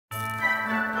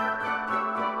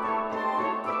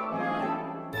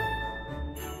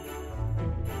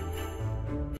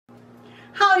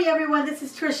Howdy everyone, this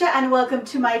is Trisha and welcome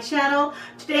to my channel.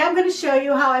 Today I'm going to show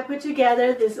you how I put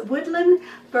together this Woodland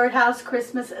birdhouse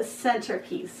Christmas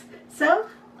centerpiece. So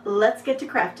let's get to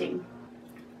crafting.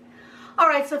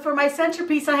 Alright, so for my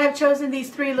centerpiece I have chosen these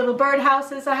three little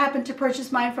birdhouses. I happened to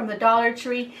purchase mine from the Dollar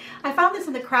Tree. I found this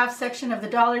in the craft section of the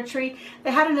Dollar Tree.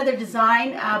 They had another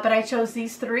design, but I chose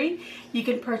these three. You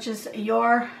can purchase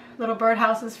your little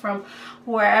birdhouses from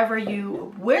wherever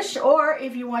you wish, or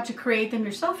if you want to create them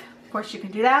yourself, of course you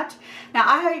can do that. Now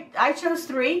I chose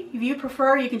three. If you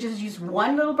prefer, you can just use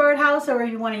one little birdhouse, or if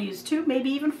you want to use two, maybe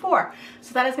even four.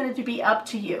 So that is going to be up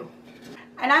to you.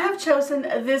 And I have chosen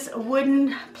this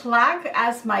wooden plaque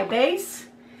as my base,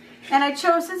 and I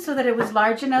chose it so that it was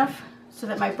large enough so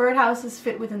that my birdhouses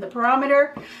fit within the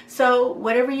parameter. So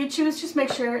whatever you choose, just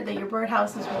make sure that your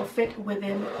birdhouses will fit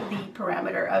within the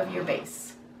parameter of your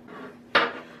base.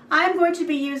 I'm going to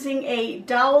be using a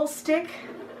dowel stick.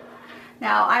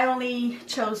 Now I only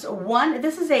chose one.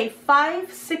 This is a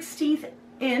 5/16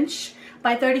 inch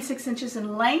by 36 inches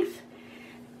in length.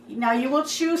 Now you will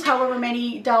choose however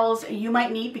many dowels you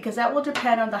might need, because that will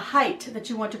depend on the height that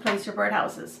you want to place your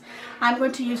birdhouses. I'm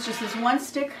going to use just this one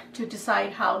stick to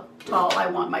decide how tall I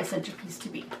want my centerpiece to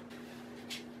be.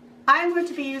 I'm going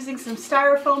to be using some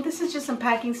styrofoam. This is just some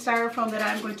packing styrofoam that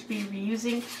I'm going to be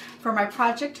reusing for my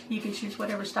project. You can choose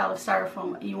whatever style of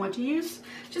styrofoam you want to use.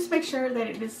 Just make sure that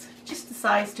it is just the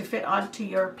size to fit onto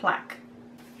your plaque.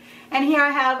 And here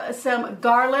I have some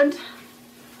garland.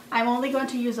 I'm only going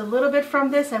to use a little bit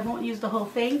from this. I won't use the whole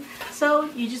thing. So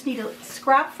you just need a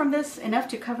scrap from this, enough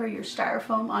to cover your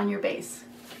styrofoam on your base.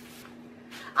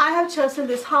 I have chosen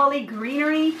this holly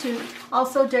greenery to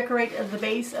also decorate the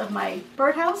base of my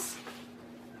birdhouse.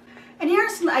 And here are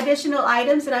some additional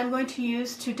items that I'm going to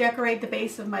use to decorate the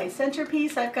base of my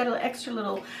centerpiece. I've got an extra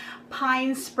little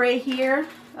pine spray here,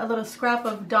 a little scrap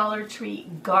of Dollar Tree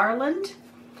garland.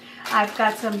 I've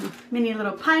got some mini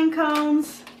little pine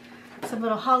cones, some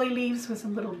little holly leaves with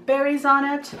some little berries on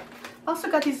it. Also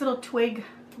got these little twig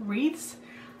wreaths.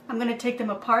 I'm going to take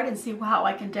them apart and see how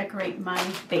I can decorate my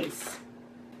base.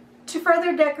 To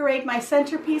further decorate my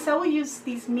centerpiece, I will use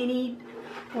these mini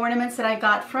ornaments that I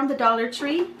got from the Dollar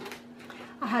Tree.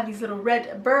 I have these little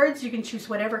red birds. You can choose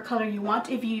whatever color you want,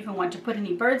 if you even want to put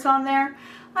any birds on there.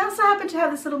 I also happen to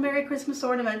have this little Merry Christmas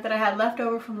ornament that I had left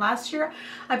over from last year.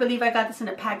 I believe I got this in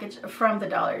a package from the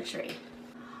Dollar Tree.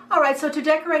 Alright, so to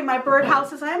decorate my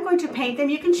birdhouses, I am going to paint them.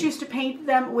 You can choose to paint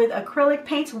them with acrylic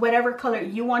paints, whatever color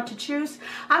you want to choose.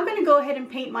 I'm going to go ahead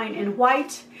and paint mine in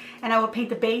white, and I will paint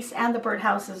the base and the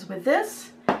birdhouses with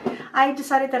this. I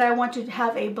decided that I want to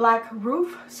have a black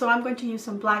roof, so I'm going to use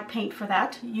some black paint for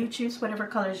that. You choose whatever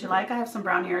colors you like. I have some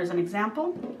brown here as an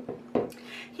example.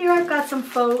 Here I've got some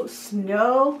faux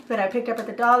snow that I picked up at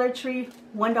the Dollar Tree.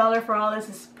 $1 for all this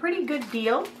is a pretty good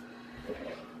deal.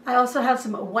 I also have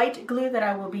some white glue that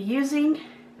I will be using,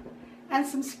 and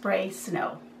some spray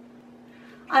snow.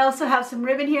 I also have some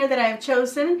ribbon here that I have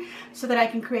chosen so that I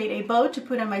can create a bow to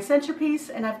put on my centerpiece,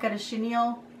 and I've got a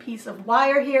chenille piece of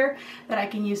wire here that I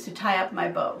can use to tie up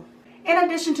my bow. In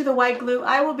addition to the white glue,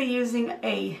 I will be using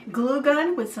a glue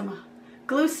gun with some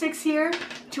glue sticks here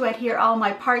to adhere all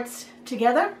my parts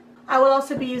together. I will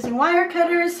also be using wire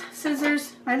cutters,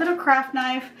 scissors, my little craft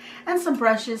knife, and some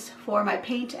brushes for my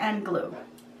paint and glue.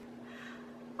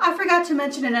 I forgot to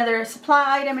mention another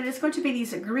supply item, and it's going to be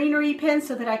these greenery pins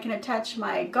so that I can attach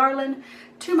my garland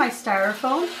to my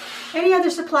styrofoam. Any other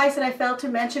supplies that I failed to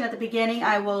mention at the beginning,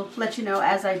 I will let you know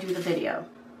as I do the video.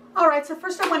 Alright, so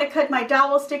first I want to cut my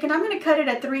dowel stick, and I'm going to cut it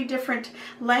at 3 different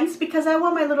lengths because I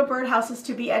want my little birdhouses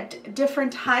to be at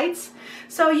different heights.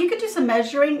 So you could do some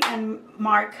measuring and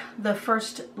mark the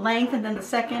first length, and then the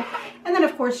second, and then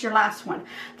of course your last one.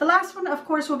 The last one of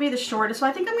course will be the shortest, so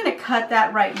I think I'm going to cut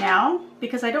that right now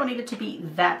because I don't need it to be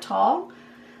that tall.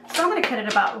 So I'm going to cut it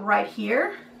about right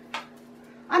here.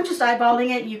 I'm just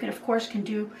eyeballing it. You can of course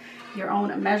do your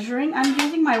own measuring. I'm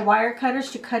using my wire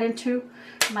cutters to cut into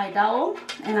my dowel,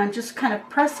 and I'm just kind of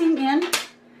pressing in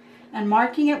and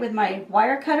marking it with my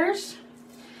wire cutters.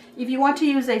 If you want to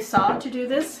use a saw to do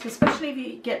this, especially if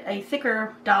you get a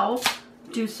thicker dowel,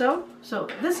 do so. So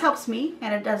this helps me,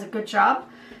 and it does a good job.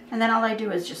 And then all I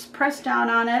do is just press down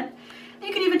on it.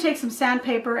 You can even take some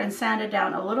sandpaper and sand it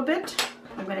down a little bit.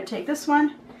 I'm going to take this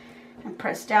one and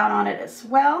press down on it as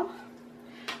well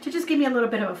to just give me a little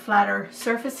bit of a flatter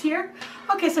surface here.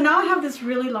 Okay, so now I have this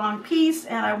really long piece,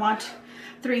 and I want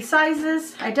 3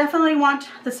 sizes. I definitely want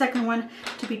the second one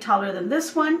to be taller than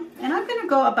this one, and I'm going to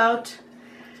go about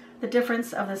the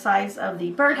difference of the size of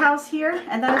the birdhouse here,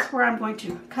 and that is where I'm going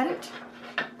to cut it.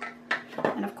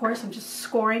 And of course I'm just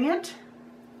scoring it.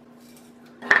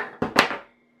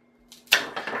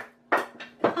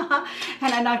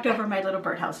 I knocked over my little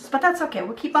birdhouses, but that's okay.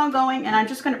 We'll keep on going, and I'm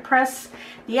just going to press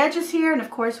the edges here, and of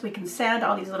course we can sand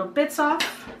all these little bits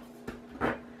off.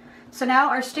 So now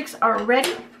our sticks are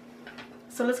ready.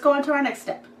 So let's go on to our next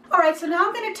step. All right, so now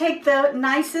I'm going to take the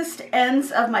nicest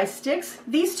ends of my sticks.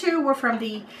 These two were from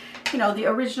the, the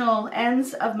original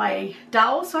ends of my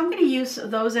dowel. So I'm going to use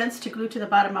those ends to glue to the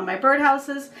bottom of my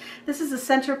birdhouses. This is a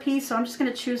centerpiece, so I'm just going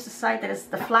to choose the side that is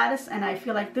the flattest, and I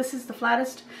feel like this is the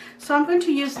flattest. So I'm going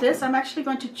to use this. I'm actually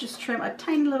going to just trim a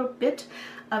tiny little bit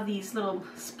of these little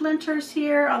splinters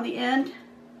here on the end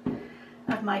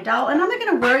of my dowel. And I'm not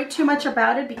going to worry too much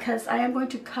about it because I am going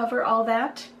to cover all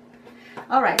that.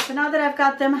 All right, so now that I've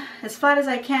got them as flat as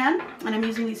I can, and I'm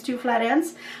using these two flat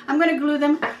ends, I'm going to glue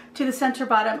them to the center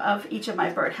bottom of each of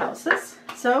my birdhouses.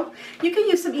 So you can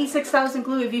use some E6000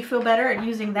 glue if you feel better at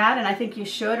using that, and I think you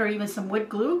should, or even some wood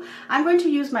glue. I'm going to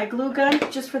use my glue gun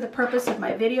just for the purpose of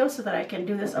my video so that I can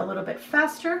do this a little bit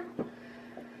faster.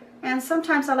 And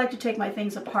sometimes I like to take my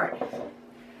things apart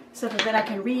so that then I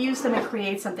can reuse them and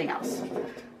create something else.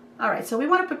 All right, so we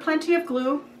want to put plenty of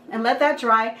glue and let that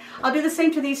dry. I'll do the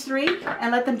same to these three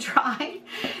and let them dry.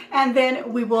 And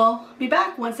then we will be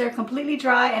back once they're completely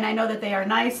dry and I know that they are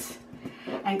nice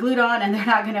and glued on and they're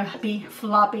not gonna be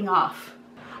flopping off.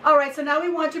 All right, so now we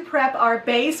want to prep our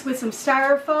base with some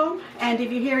styrofoam. And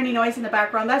if you hear any noise in the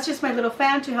background, that's just my little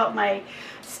fan to help my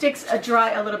sticks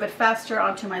dry a little bit faster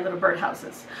onto my little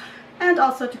birdhouses. And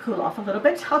also to cool off a little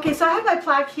bit. Okay, so I have my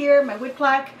plaque here, my wood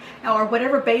plaque, or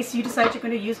whatever base you decide you're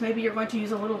going to use. Maybe you're going to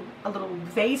use a little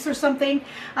vase or something.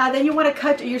 Then you want to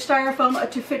cut your styrofoam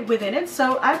to fit within it.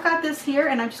 So I've got this here,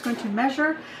 and I'm just going to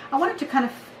measure. I want it to kind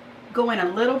of go in a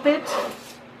little bit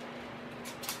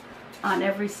on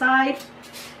every side.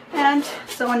 And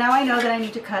so now I know that I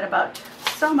need to cut about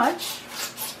so much.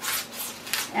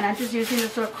 And I'm just using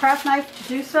this little craft knife to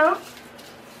do so.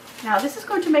 Now this is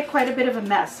going to make quite a bit of a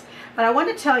mess. But I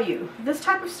want to tell you, this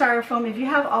type of styrofoam, if you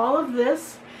have all of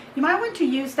this, you might want to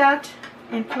use that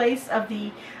in place of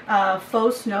the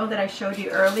faux snow that I showed you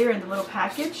earlier in the little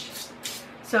package.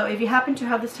 So if you happen to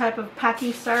have this type of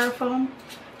packing styrofoam,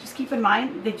 just keep in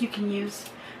mind that you can use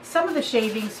some of the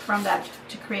shavings from that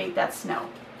to create that snow.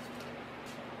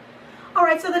 All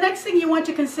right, so the next thing you want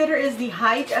to consider is the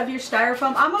height of your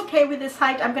styrofoam. I'm okay with this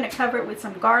height. I'm going to cover it with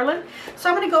some garland. So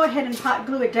I'm going to go ahead and hot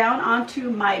glue it down onto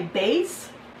my base.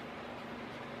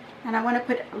 And I want to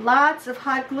put lots of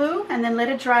hot glue and then let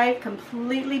it dry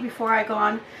completely before I go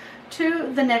on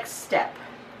to the next step.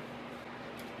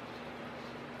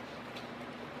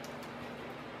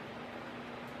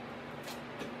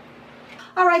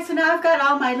 All right, so now I've got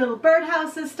all my little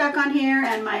birdhouses stuck on here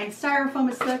and my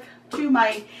styrofoam is stuck to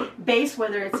my base,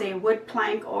 whether it's a wood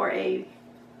plank or a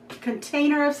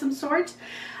container of some sort.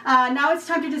 Now it's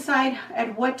time to decide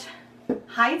at what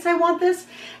heights I want this,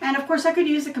 and of course I could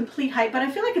use a complete height, but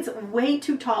I feel like it's way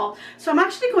too tall, so I'm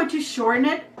actually going to shorten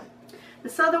it.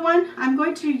 This other one, I'm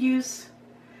going to use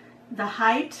the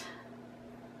height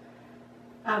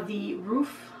of the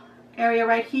roof area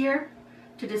right here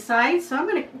to decide. So I'm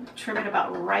going to trim it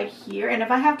about right here, and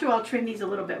if I have to, I'll trim these a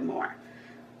little bit more.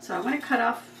 So I'm going to cut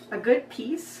off a good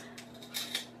piece.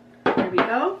 There we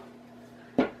go.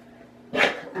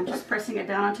 I'm just pressing it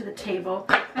down onto the table.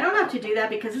 I don't have to do that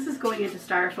because this is going into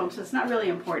styrofoam, so it's not really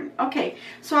important. Okay,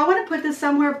 so I want to put this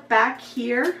somewhere back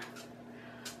here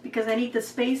because I need the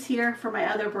space here for my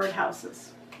other birdhouses.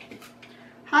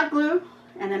 Hot glue,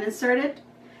 and then insert it,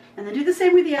 and then do the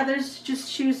same with the others.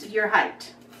 Just choose your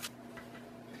height.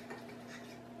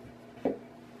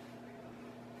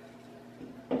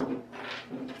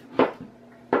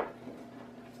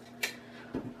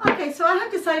 Okay, so I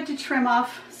have decided to trim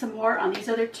off some more on these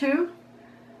other two,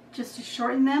 just to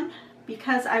shorten them,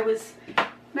 because I was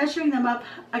measuring them up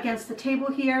against the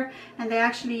table here, and they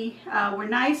actually were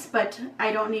nice, but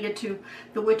I don't need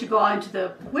the wood to go onto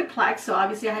the wood plaque, so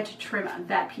obviously I had to trim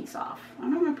that piece off.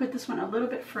 I'm going to put this one a little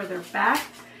bit further back,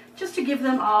 just to give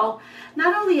them all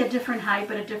not only a different height,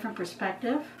 but a different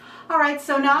perspective. All right,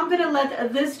 so now I'm going to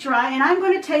let this dry, and I'm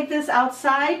going to take this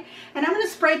outside, and I'm going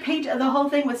to spray paint the whole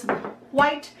thing with some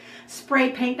white spray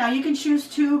paint. Now you can choose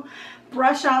to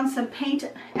brush on some paint,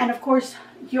 and of course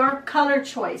your color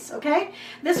choice. Okay,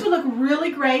 this would look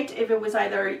really great if it was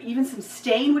either even some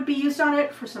stain would be used on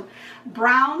it for some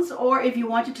browns, or if you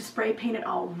wanted to spray paint it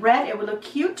all red, it would look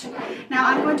cute. Now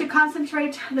I'm going to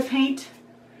concentrate the paint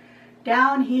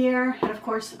down here, and of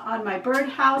course on my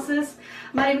birdhouses.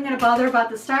 I'm not even going to bother about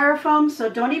the styrofoam, so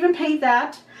don't even paint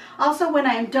that. Also, when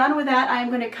I am done with that, I'm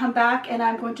going to come back and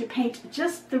I'm going to paint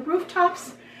just the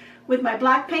rooftops with my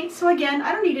black paint. So again,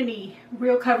 I don't need any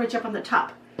real coverage up on the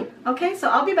top. Okay, so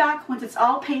I'll be back once it's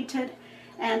all painted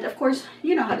And of course,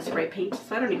 you know how to spray paint,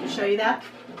 so I don't need to show you that.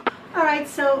 All right,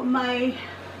 so my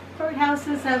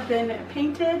birdhouses have been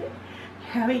painted.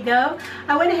 Here we go.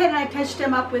 I went ahead and I touched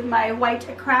them up with my white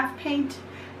craft paint.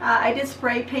 I did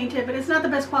spray paint it, but it's not the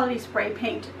best quality spray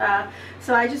paint.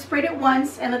 So I just sprayed it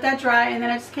once and let that dry, and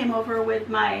then I just came over with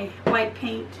my white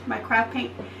paint, my craft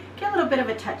paint, get a little bit of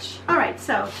a touch. All right,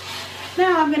 so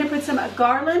now I'm going to put some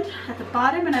garland at the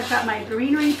bottom, and I've got my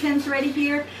greenery pins ready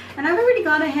here. And I've already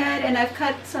gone ahead and I've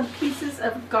cut some pieces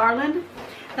of garland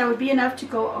that would be enough to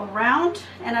go around.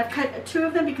 And I've cut 2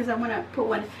 of them because I want to put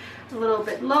one a little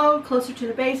bit low, closer to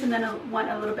the base, and then one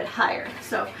a little bit higher.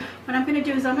 So what I'm going to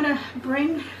do is I'm going to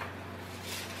bring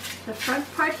the front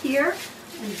part here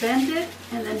and bend it,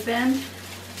 and then bend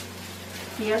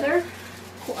the other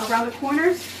around the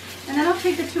corners, and then I'll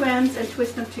take the 2 ends and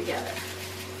twist them together.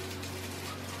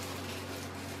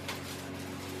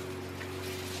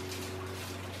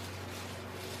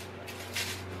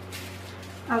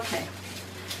 Okay,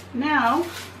 now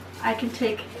I can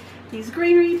take these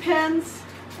greenery pins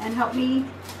and help me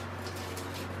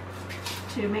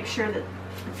to make sure that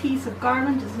the piece of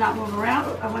garland does not move around.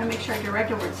 I want to make sure I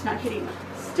direct it where it's not hitting the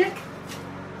stick.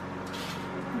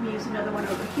 Let me use another one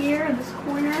over here in this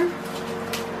corner.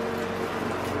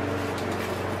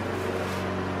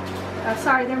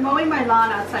 Sorry, they're mowing my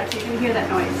lawn outside, so you can hear that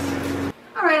noise.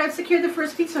 All right, I've secured the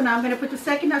first piece, so now I'm going to put the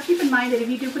second. Now keep in mind that if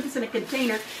you do put this in a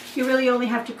container, you really only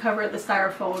have to cover the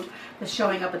styrofoam that's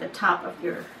showing up at the top of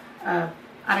your, out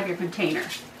of your container.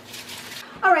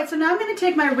 All right, so now I'm going to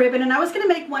take my ribbon, and I was going to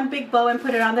make one big bow and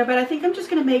put it on there, but I think I'm just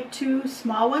going to make 2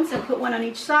 small ones and put one on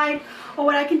each side. Or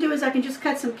what I can do is I can just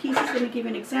cut some pieces. Let me give you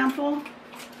an example.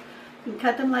 You can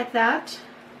cut them like that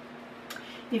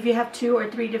if you have 2 or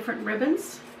 3 different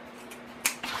ribbons.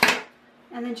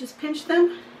 And then just pinch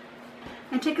them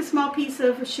and take a small piece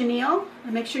of chenille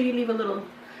and make sure you leave a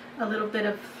little bit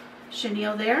of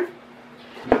chenille there.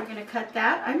 And we're going to cut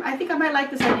that. I think I might like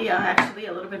this idea actually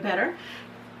a little bit better.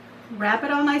 Wrap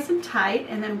it all nice and tight,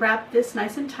 and then wrap this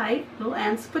nice and tight, little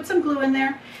ends, put some glue in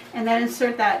there, and then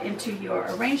insert that into your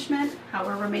arrangement,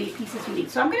 however many pieces you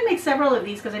need. So I'm going to make several of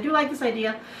these because I do like this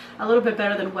idea a little bit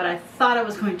better than what I thought I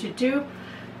was going to do.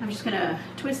 I'm just going to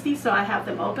twist these so I have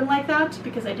them open like that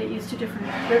because I did use 2 different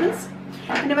ribbons.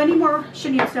 And if I need more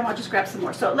chenille stem, I'll just grab some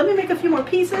more. So let me make a few more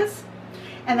pieces,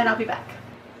 and then I'll be back.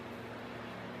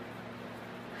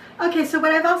 Okay, so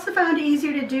what I've also found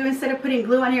easier to do instead of putting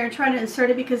glue on here and trying to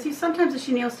insert it, because sometimes the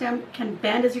chenille stem can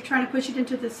bend as you're trying to push it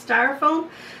into the styrofoam.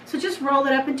 So just roll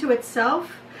it up into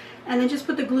itself and then just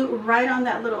put the glue right on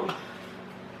that little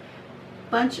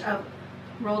bunch of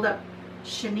rolled up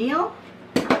chenille,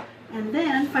 and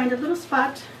then find a little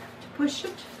spot to push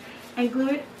it and glue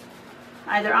it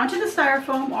either onto the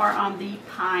styrofoam or on the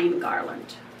pine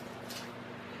garland.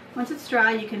 Once it's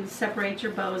dry, you can separate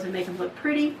your bows and make them look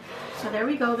pretty. So there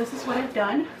we go. This is what I've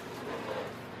done.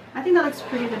 I think that looks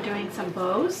prettier than doing some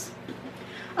bows.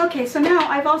 Okay, so now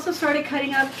I've also started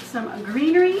cutting up some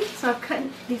greenery. So I've cut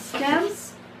these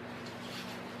stems.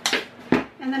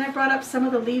 And then I brought up some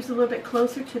of the leaves a little bit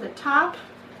closer to the top,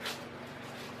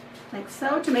 like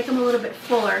so, to make them a little bit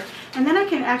fuller. And then I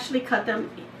can actually cut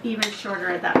them even shorter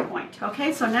at that point.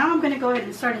 Okay, so now I'm going to go ahead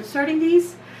and start inserting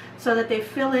these so that they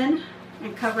fill in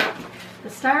and cover up the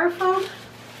styrofoam.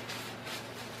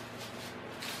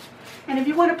 And if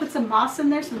you want to put some moss in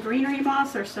there, some greenery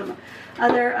moss or some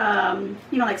other,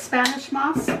 you know, like Spanish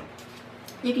moss,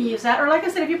 you can use that. Or like I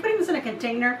said, if you're putting this in a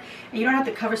container and you don't have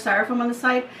to cover styrofoam on the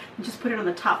side, you just put it on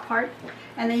the top part,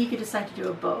 and then you can decide to do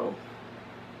a bow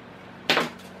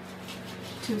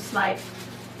to slide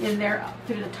in there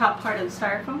through the top part of the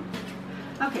styrofoam.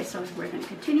 Okay, so we're going to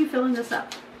continue filling this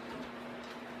up.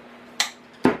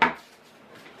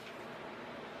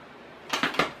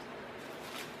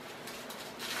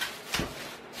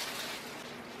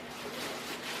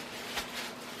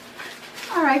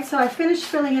 Alright, so I finished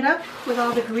filling it up with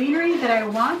all the greenery that I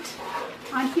want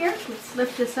on here. Let's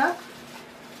lift this up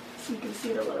so you can see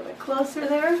it a little bit closer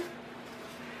there.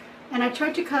 And I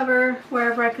tried to cover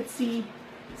wherever I could see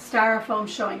styrofoam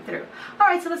showing through.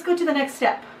 Alright, so let's go to the next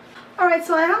step. Alright,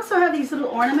 so I also have these little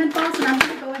ornament balls, and I'm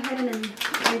going to go ahead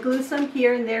and glue some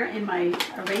here and there in my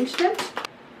arrangement.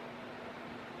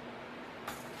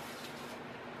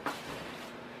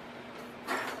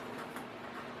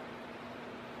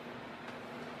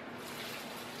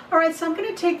 Alright, so I'm going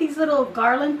to take these little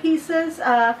garland pieces.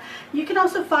 You can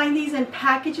also find these in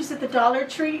packages at the Dollar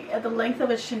Tree at the length of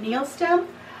a chenille stem,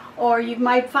 or you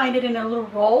might find it in a little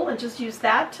roll and just use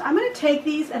that. I'm going to take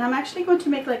these and I'm actually going to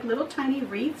make like little tiny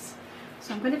wreaths.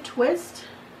 So I'm going to twist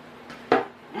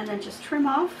and then just trim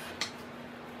off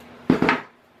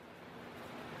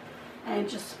and and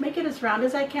just make it as round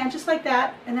as I can, just like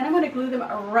that. And then I'm going to glue them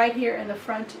right here in the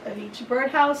front of each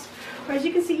birdhouse. Or as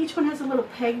you can see, each one has a little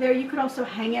peg there. You could also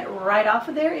hang it right off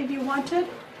of there if you wanted.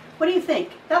 What do you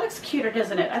think? That looks cuter,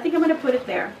 doesn't it? I think I'm going to put it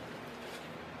there.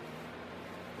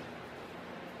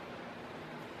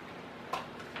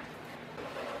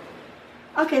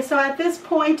 Okay, so at this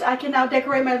point, I can now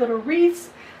decorate my little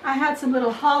wreaths. I had some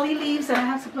little holly leaves and I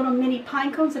have some little mini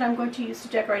pine cones that I'm going to use to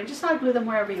decorate. Just how to glue them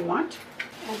wherever you want.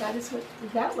 And that is what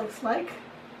that looks like.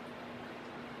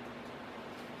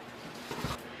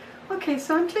 Okay,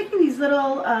 so I'm taking these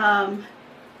little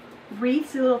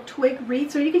wreaths, little twig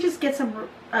wreaths, or you can just get some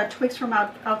twigs from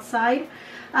outside.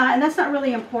 And that's not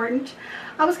really important.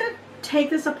 I was going to take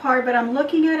this apart, but I'm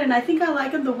looking at it and I think I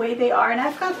like them the way they are. And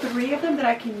I've got 3 of them that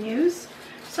I can use.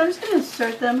 So I'm just going to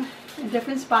insert them in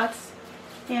different spots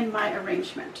in my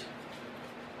arrangement.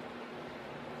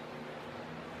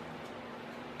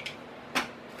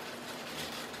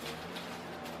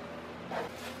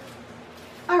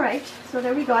 Alright, so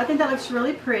there we go. I think that looks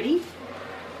really pretty.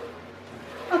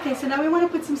 Okay, so now we want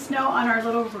to put some snow on our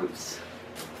little roofs.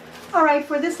 Alright,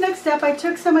 for this next step, I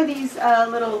took some of these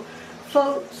little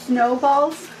faux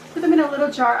snowballs, put them in a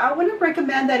little jar. I wouldn't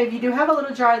recommend that if you do have a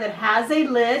little jar that has a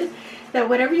lid, that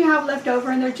whatever you have left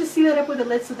over in there, just seal it up with a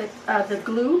lid so that the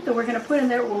glue that we're going to put in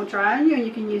there won't dry on you and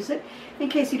you can use it in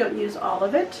case you don't use all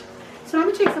of it. So I'm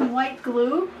going to take some white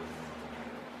glue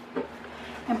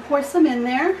and pour some in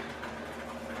there.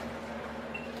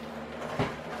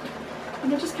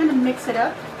 And then just kind of mix it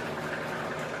up.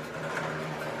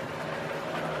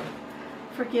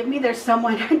 Forgive me, there's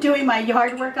someone doing my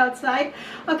yard work outside.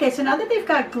 Okay, so now that they've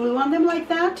got glue on them like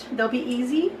that, they'll be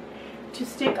easy to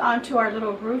stick onto our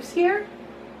little roofs here,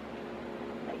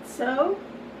 like so.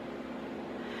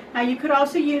 Now you could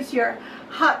also use your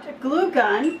hot glue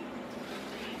gun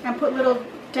and put little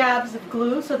dabs of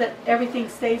glue so that everything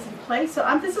stays in place.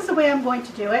 So this is the way I'm going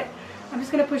to do it. I'm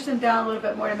just going to push them down a little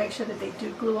bit more to make sure that they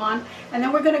do glue on, and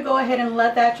then we're going to go ahead and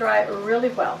let that dry really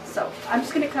well. So I'm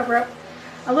just going to cover up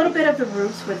a little bit of the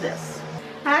roofs with this.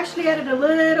 I actually added a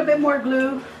little bit more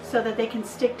glue so that they can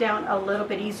stick down a little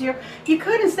bit easier. You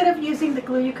could, instead of using the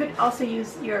glue, you could also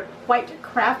use your white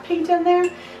craft paint in there,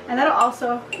 and that'll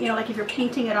also, you know, like if you're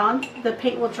painting it on, the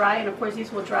paint will dry, and of course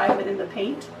these will dry within the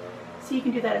paint. So you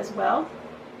can do that as well.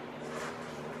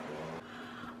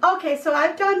 Okay, so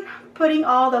I've done putting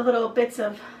all the little bits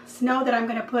of snow that I'm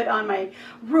going to put on my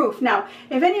roof. Now,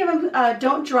 if any of them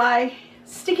don't dry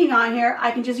sticking on here,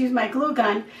 I can just use my glue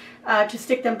gun to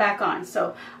stick them back on.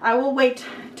 So I will wait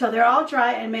till they're all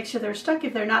dry and make sure they're stuck.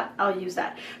 If they're not, I'll use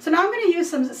that. So now I'm going to use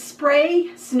some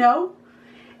spray snow.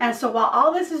 And so while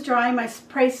all this is drying, my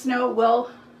spray snow will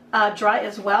dry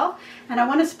as well. And I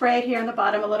want to spray it here on the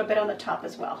bottom, a little bit on the top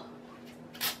as well.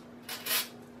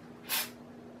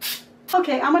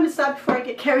 Okay, I'm going to stop before I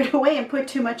get carried away and put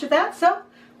too much of that. So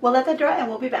we'll let that dry and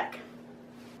we'll be back.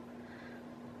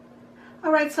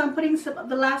 Alright, so I'm putting some of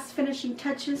the last finishing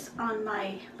touches on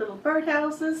my little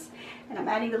birdhouses, and I'm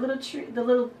adding the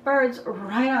little birds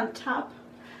right on top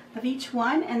of each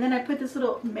one. And then I put this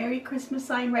little Merry Christmas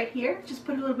sign right here. Just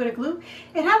put a little bit of glue.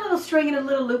 It had a little string and a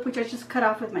little loop, which I just cut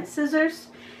off with my scissors,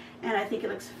 and I think it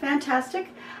looks fantastic.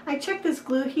 I checked this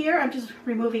glue here. I'm just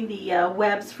removing the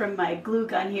webs from my glue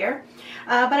gun here.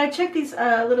 But I checked these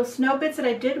little snow bits that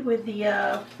I did with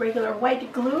the regular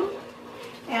white glue,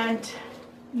 and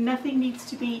nothing needs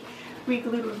to be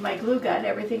re-glued with my glue gun.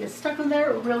 Everything is stuck on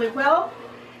there really well.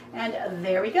 And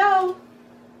there we go.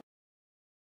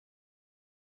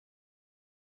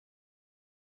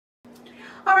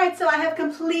 Alright, so I have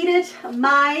completed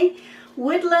my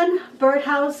Woodland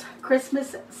Birdhouse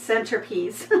Christmas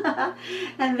Centerpiece.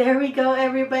 And there we go,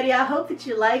 everybody. I hope that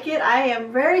you like it. I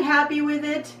am very happy with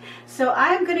it. So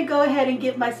I'm going to go ahead and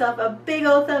give myself a big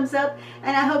old thumbs up.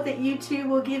 And I hope that you too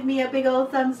will give me a big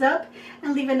old thumbs up.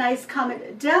 And leave a nice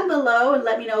comment down below and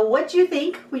let me know what you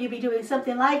think. Will you be doing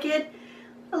something like it?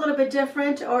 A little bit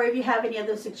different, or if you have any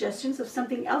other suggestions of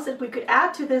something else that we could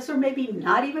add to this, or maybe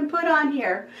not even put on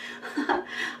here.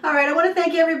 Alright, I want to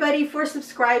thank everybody for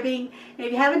subscribing, and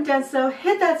if you haven't done so,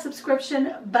 hit that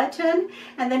subscription button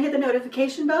and then hit the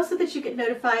notification bell so that you get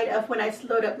notified of when I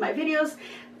load up my videos.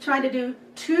 I'm trying to do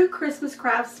 2 Christmas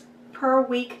crafts per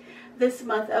week this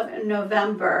month of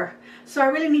November. So I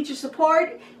really need your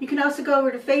support. You can also go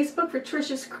over to Facebook for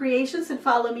Trisha's Creations and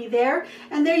follow me there.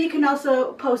 And there you can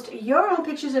also post your own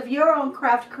pictures of your own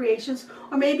craft creations,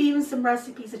 or maybe even some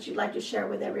recipes that you'd like to share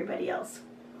with everybody else.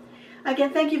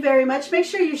 Again, thank you very much. Make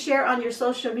sure you share on your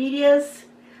social medias.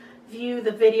 View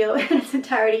the video in its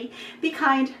entirety. Be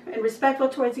kind and respectful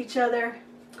towards each other.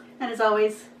 And as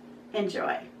always,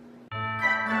 enjoy.